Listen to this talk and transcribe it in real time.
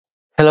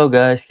Hello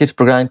guys, here's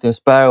Programming to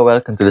Inspire.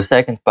 Welcome to the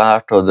second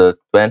part of the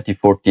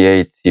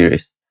 2048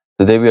 series.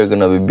 Today we are going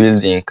to be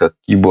building a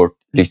keyboard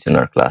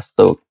listener class.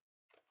 So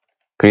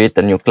create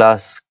a new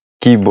class,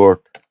 keyboard,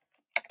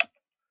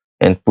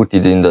 and put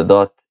it in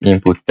the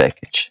 .input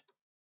package.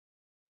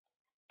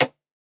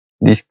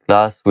 This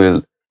class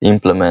will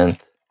implement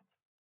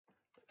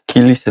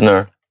key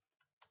listener.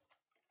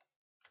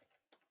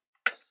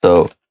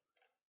 So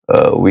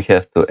we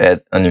have to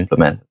add an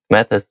implemented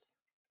method.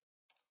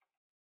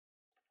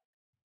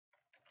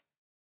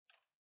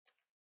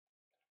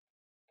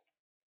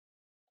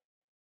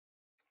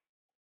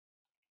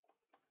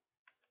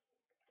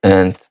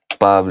 And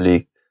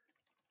public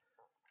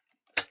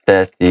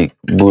static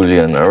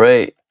boolean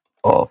array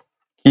of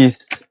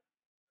keys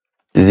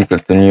is equal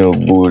to new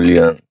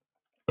boolean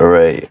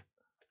array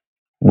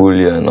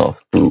boolean of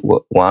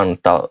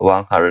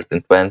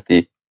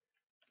 120,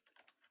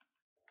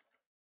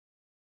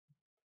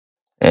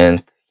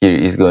 and here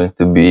is going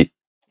to be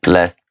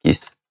last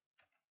keys.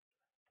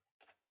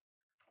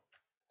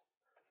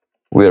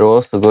 We're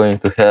also going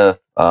to have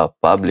a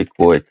public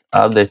void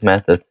update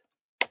method,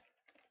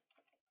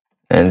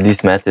 and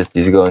this method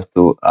is going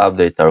to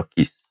update our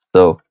keys.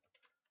 So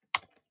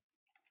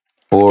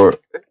for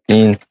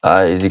int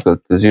I is equal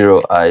to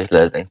 0, I is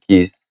less than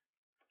keys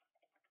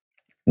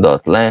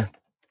dot length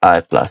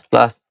I plus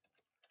plus,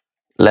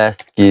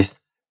 last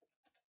keys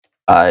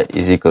I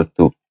is equal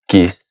to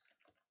keys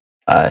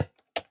I.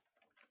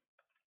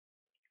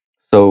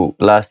 So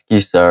last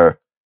keys are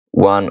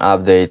one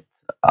update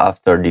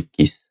after the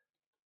keys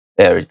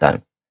every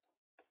time.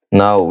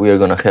 Now we are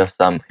going to have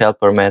some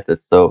helper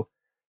methods. So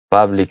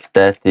public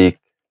static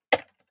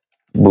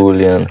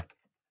boolean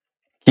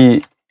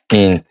key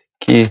int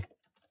key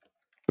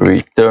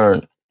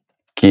return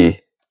key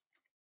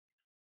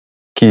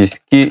keys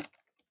key,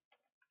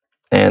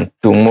 and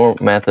two more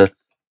methods,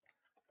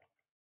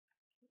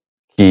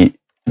 key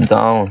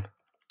down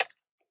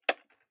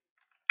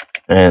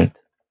and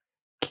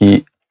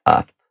key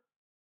up.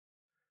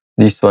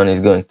 This one is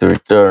going to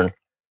return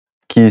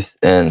keys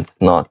and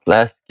not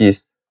last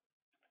keys,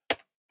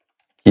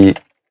 key,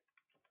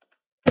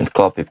 and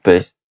copy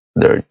paste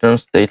the return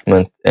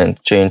statement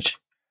and change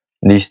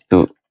this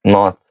to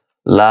not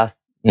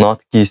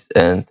keys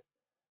and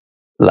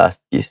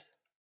last keys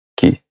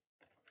key.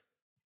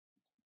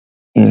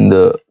 In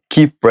the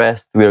key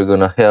pressed, we are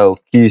gonna have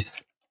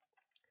keys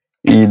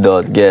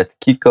e.get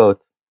key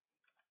code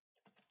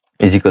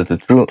is equal to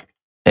true,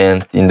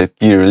 and in the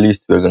key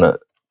released, we're gonna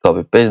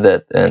copy paste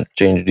that and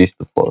change this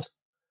to false.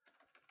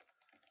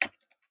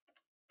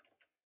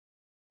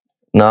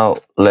 Now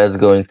let's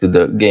go into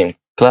the game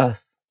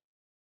class.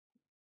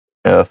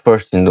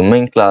 First in the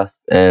main class,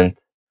 and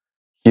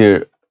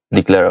here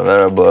declare a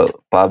variable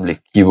public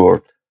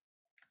keyboard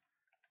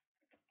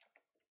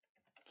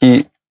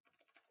key,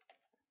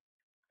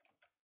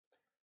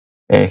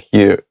 and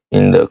here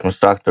in the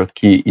constructor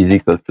key is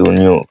equal to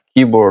new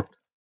keyboard,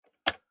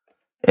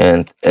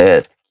 and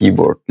add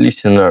keyboard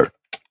listener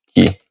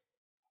key.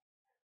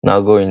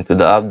 Now go into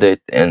the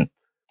update and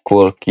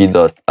call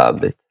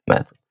key.update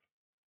method.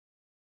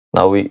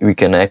 Now we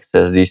can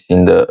access this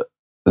in the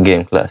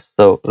game class.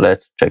 So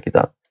let's check it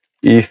out.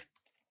 If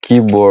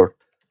keyboard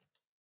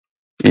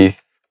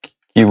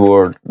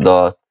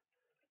dot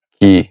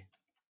key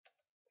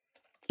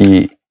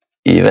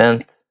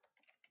event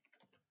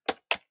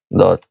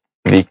dot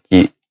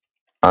wiki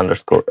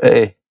underscore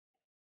a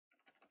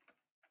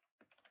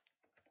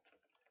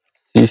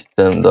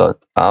system dot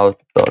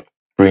out dot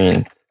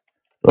print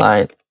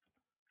line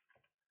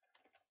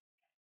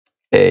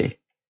a,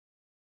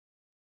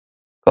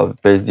 copy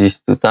paste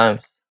these two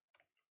times,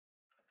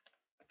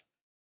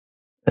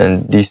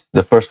 and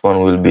the first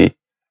one will be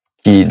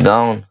key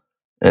down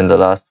and the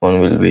last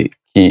one will be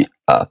key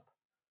up,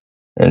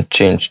 and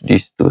change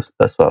these two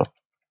as well,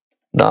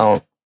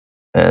 down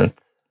and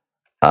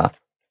up.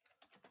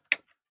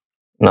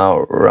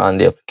 Now run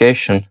the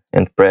application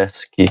and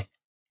press key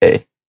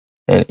A,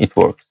 and it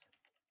works.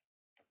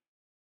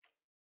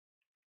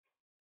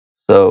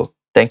 So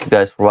thank you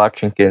guys for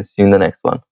watching, and see you in the next one.